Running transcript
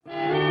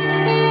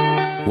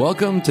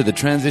Welcome to the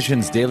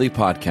Transitions Daily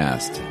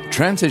podcast.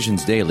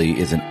 Transitions Daily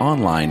is an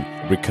online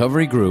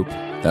recovery group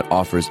that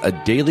offers a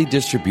daily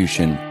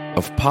distribution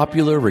of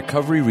popular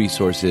recovery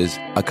resources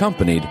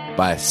accompanied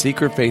by a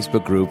secret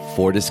Facebook group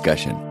for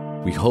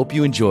discussion. We hope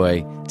you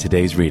enjoy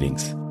today's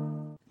readings.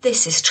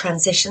 This is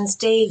Transitions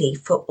Daily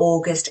for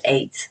August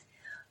 8th,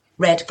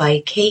 read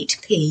by Kate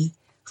P.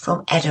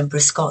 from Edinburgh,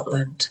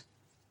 Scotland.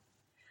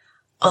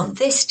 On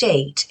this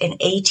date in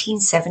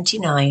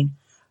 1879,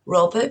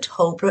 Robert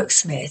Holbrook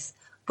Smith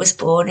was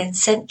born in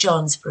St.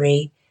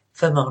 Johnsbury,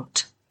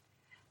 Vermont.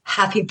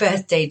 Happy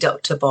birthday,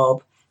 Dr.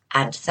 Bob,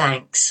 and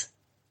thanks.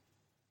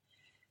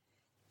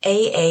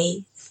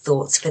 AA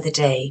Thoughts for the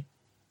Day.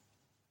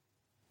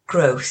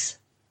 Growth.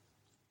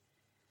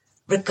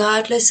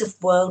 Regardless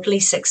of worldly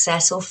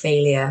success or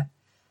failure,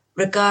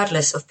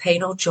 regardless of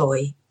pain or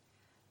joy,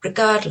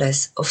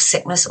 regardless of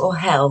sickness or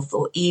health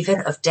or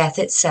even of death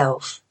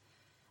itself,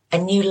 a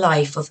new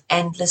life of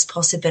endless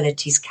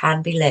possibilities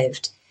can be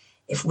lived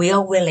if we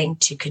are willing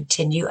to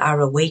continue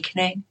our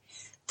awakening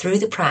through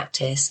the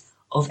practice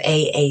of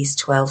AA's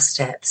 12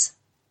 steps.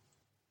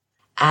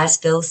 As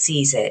Bill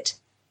Sees It,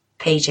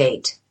 page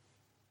 8.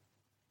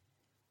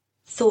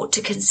 Thought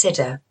to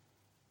consider.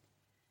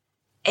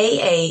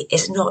 AA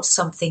is not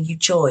something you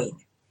join,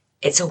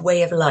 it's a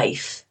way of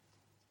life.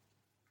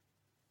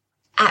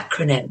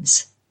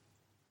 Acronyms.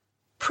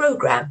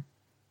 Program.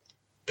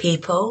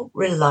 People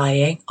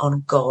relying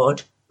on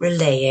God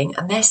relaying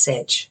a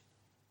message.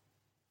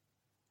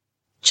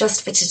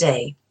 Just for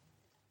today.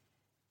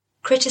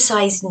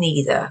 Criticize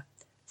neither,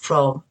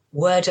 from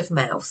Word of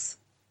Mouth.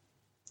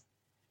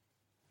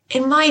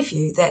 In my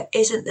view, there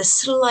isn't the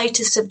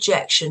slightest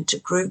objection to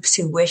groups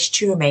who wish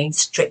to remain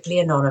strictly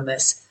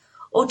anonymous,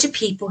 or to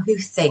people who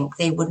think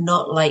they would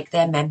not like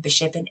their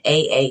membership in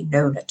AA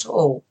known at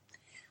all.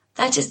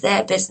 That is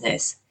their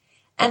business,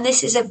 and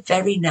this is a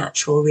very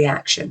natural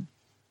reaction.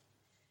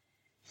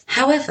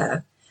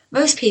 However,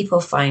 most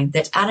people find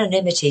that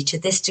anonymity to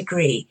this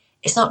degree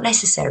is not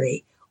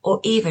necessary or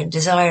even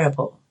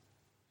desirable.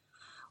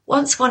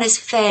 Once one is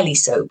fairly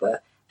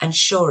sober and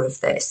sure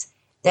of this,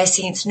 there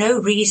seems no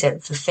reason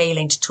for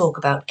failing to talk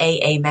about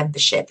AA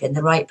membership in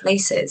the right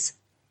places.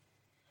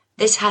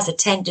 This has a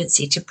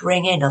tendency to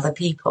bring in other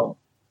people.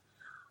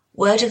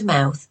 Word of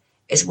mouth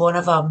is one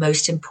of our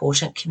most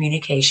important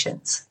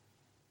communications.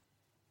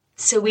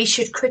 So we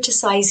should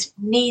criticize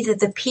neither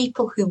the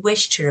people who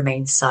wish to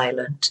remain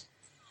silent,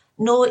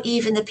 nor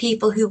even the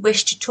people who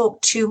wish to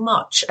talk too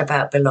much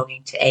about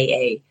belonging to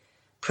AA,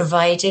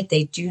 provided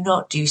they do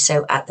not do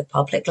so at the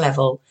public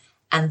level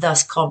and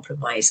thus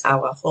compromise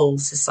our whole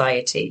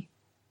society.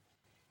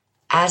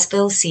 As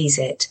Bill Sees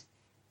It,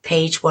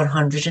 page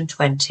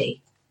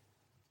 120.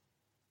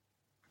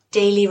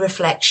 Daily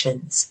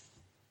Reflections.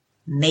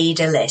 Made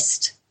a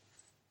list.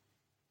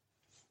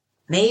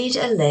 Made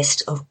a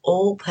list of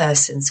all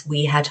persons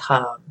we had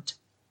harmed.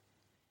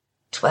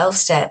 12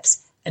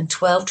 Steps and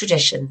 12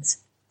 Traditions,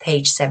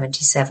 page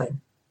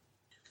 77.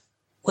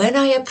 When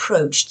I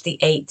approached the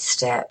 8th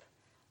step,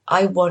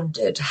 I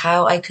wondered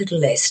how I could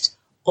list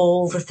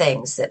all the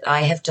things that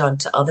I have done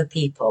to other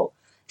people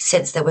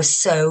since there were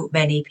so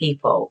many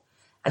people,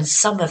 and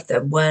some of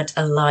them weren't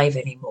alive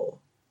anymore.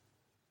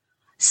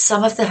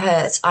 Some of the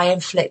hurts I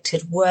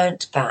inflicted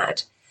weren't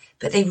bad,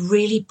 but they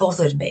really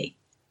bothered me.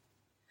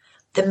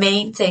 The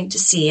main thing to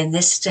see in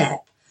this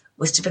step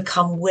was to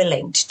become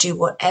willing to do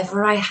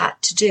whatever I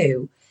had to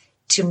do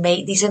to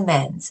make these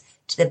amends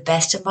to the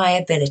best of my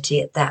ability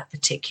at that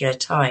particular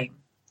time.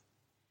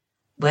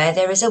 Where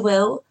there is a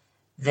will,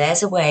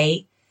 there's a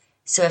way,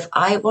 so if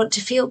I want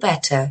to feel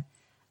better,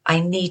 I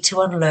need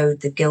to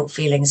unload the guilt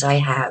feelings I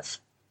have.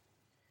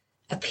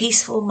 A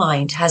peaceful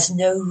mind has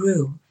no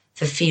room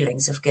for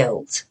feelings of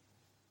guilt.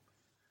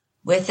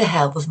 With the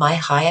help of my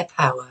higher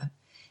power,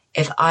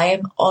 if I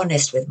am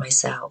honest with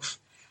myself,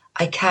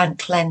 I can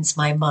cleanse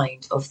my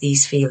mind of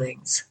these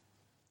feelings.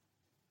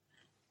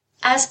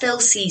 As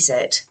Bill Sees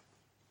It,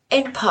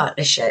 in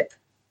partnership.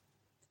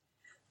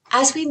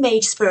 As we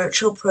made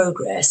spiritual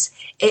progress,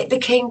 it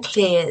became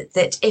clear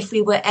that if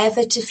we were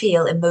ever to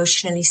feel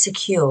emotionally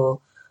secure,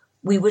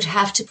 we would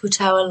have to put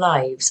our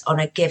lives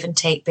on a give and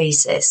take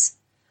basis.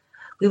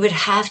 We would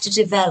have to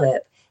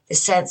develop the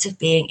sense of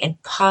being in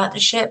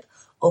partnership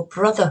or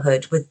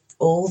brotherhood with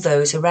all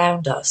those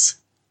around us.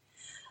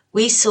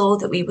 We saw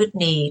that we would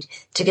need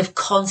to give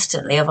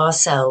constantly of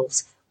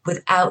ourselves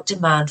without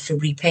demand for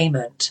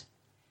repayment.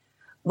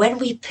 When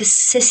we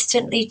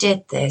persistently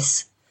did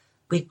this,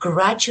 we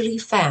gradually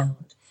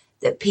found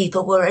that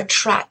people were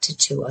attracted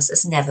to us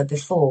as never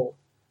before.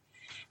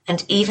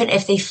 And even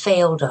if they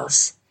failed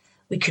us,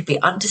 we could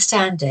be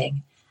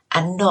understanding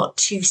and not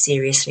too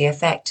seriously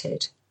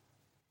affected.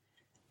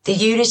 The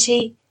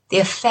unity, the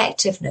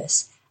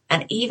effectiveness,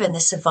 and even the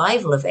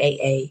survival of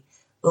AA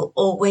will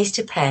always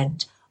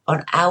depend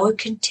on our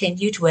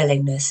continued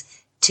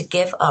willingness to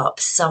give up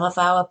some of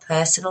our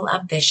personal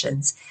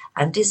ambitions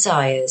and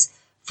desires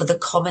for the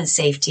common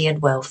safety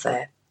and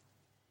welfare.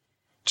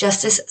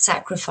 Just as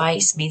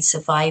sacrifice means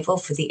survival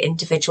for the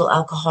individual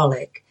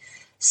alcoholic,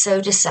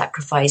 so does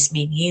sacrifice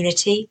mean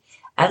unity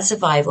and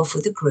survival for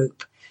the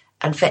group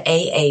and for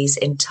AA's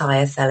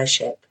entire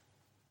fellowship.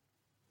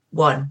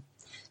 1.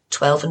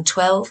 12 and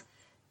 12,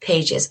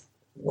 pages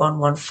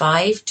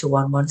 115 to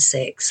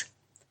 116.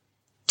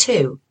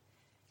 2.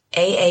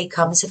 AA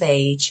Comes of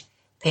Age,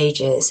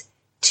 pages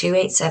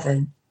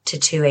 287 to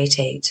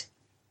 288.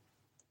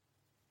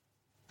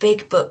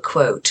 Big Book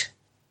Quote.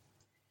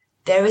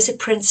 There is a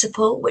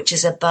principle which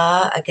is a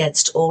bar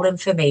against all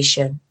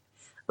information,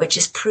 which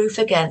is proof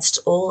against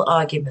all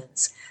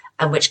arguments,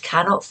 and which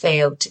cannot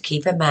fail to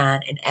keep a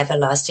man in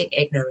everlasting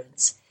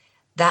ignorance.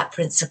 That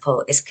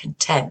principle is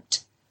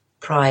contempt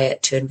prior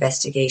to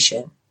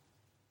investigation.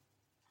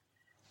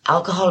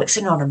 Alcoholics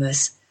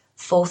Anonymous,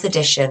 4th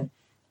edition,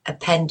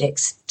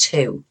 Appendix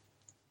 2.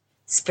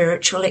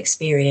 Spiritual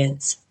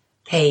Experience,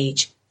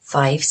 page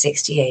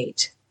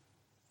 568.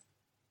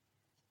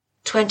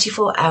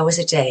 24 hours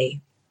a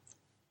day.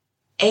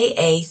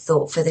 AA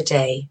Thought for the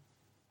Day.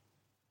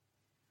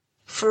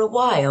 For a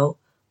while,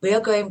 we are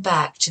going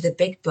back to the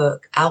big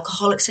book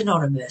Alcoholics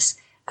Anonymous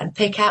and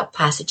pick out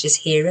passages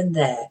here and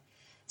there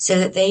so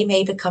that they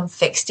may become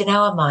fixed in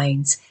our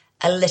minds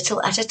a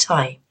little at a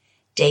time,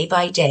 day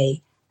by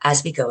day,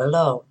 as we go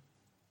along.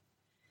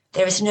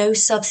 There is no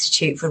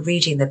substitute for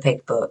reading the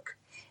big book.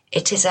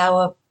 It is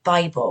our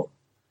Bible.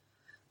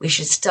 We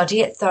should study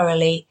it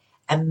thoroughly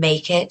and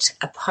make it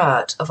a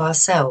part of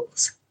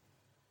ourselves.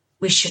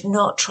 We should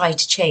not try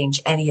to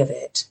change any of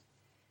it.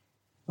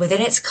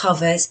 Within its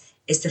covers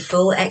is the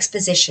full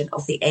exposition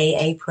of the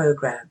AA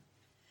program.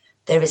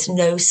 There is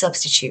no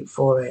substitute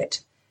for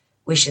it.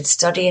 We should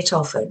study it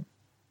often.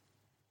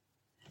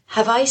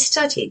 Have I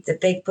studied the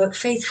big book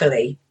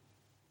faithfully?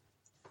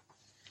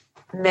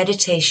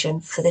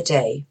 Meditation for the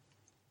day.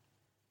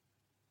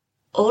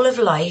 All of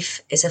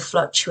life is a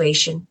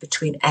fluctuation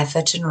between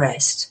effort and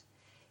rest.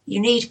 You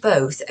need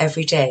both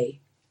every day.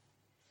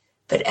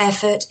 But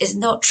effort is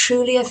not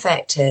truly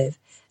effective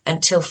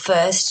until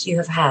first you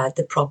have had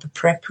the proper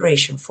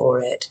preparation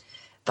for it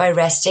by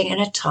resting in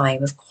a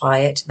time of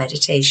quiet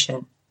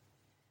meditation.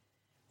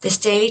 This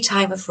daily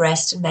time of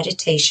rest and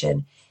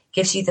meditation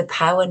gives you the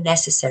power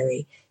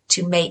necessary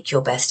to make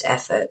your best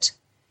effort.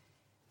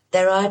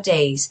 There are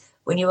days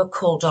when you are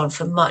called on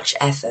for much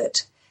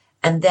effort,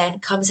 and then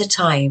comes a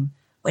time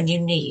when you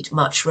need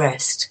much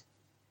rest.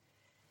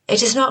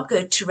 It is not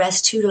good to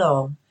rest too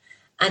long,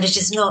 and it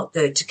is not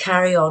good to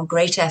carry on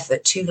great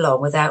effort too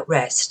long without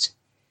rest.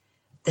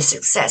 The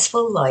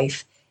successful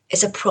life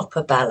is a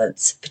proper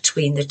balance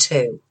between the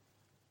two.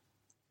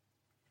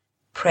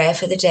 Prayer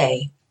for the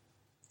day.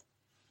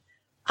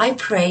 I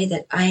pray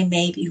that I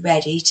may be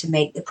ready to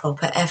make the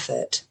proper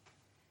effort.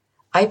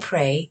 I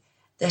pray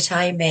that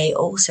I may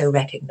also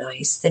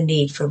recognize the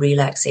need for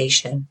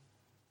relaxation.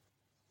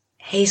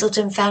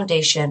 Hazelden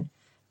Foundation,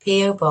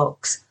 P.O.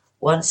 Box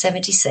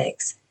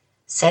 176,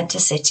 Center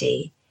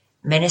City,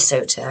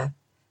 Minnesota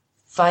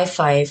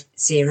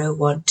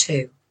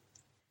 55012.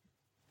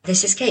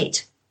 This is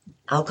Kate,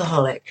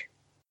 alcoholic.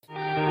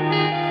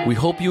 We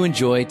hope you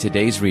enjoyed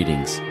today's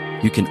readings.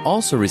 You can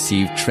also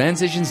receive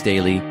Transitions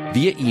Daily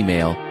via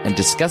email and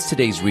discuss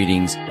today's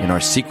readings in our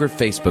secret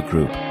Facebook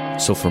group.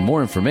 So for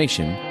more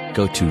information,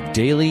 go to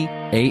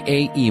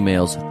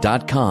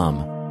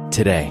dailyaaemails.com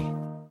today.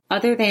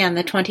 Other than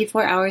the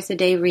 24 hours a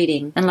day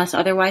reading, unless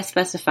otherwise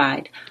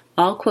specified,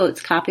 all quotes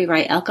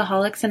copyright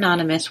Alcoholics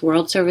Anonymous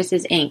World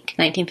Services, Inc.,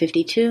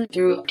 1952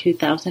 through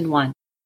 2001.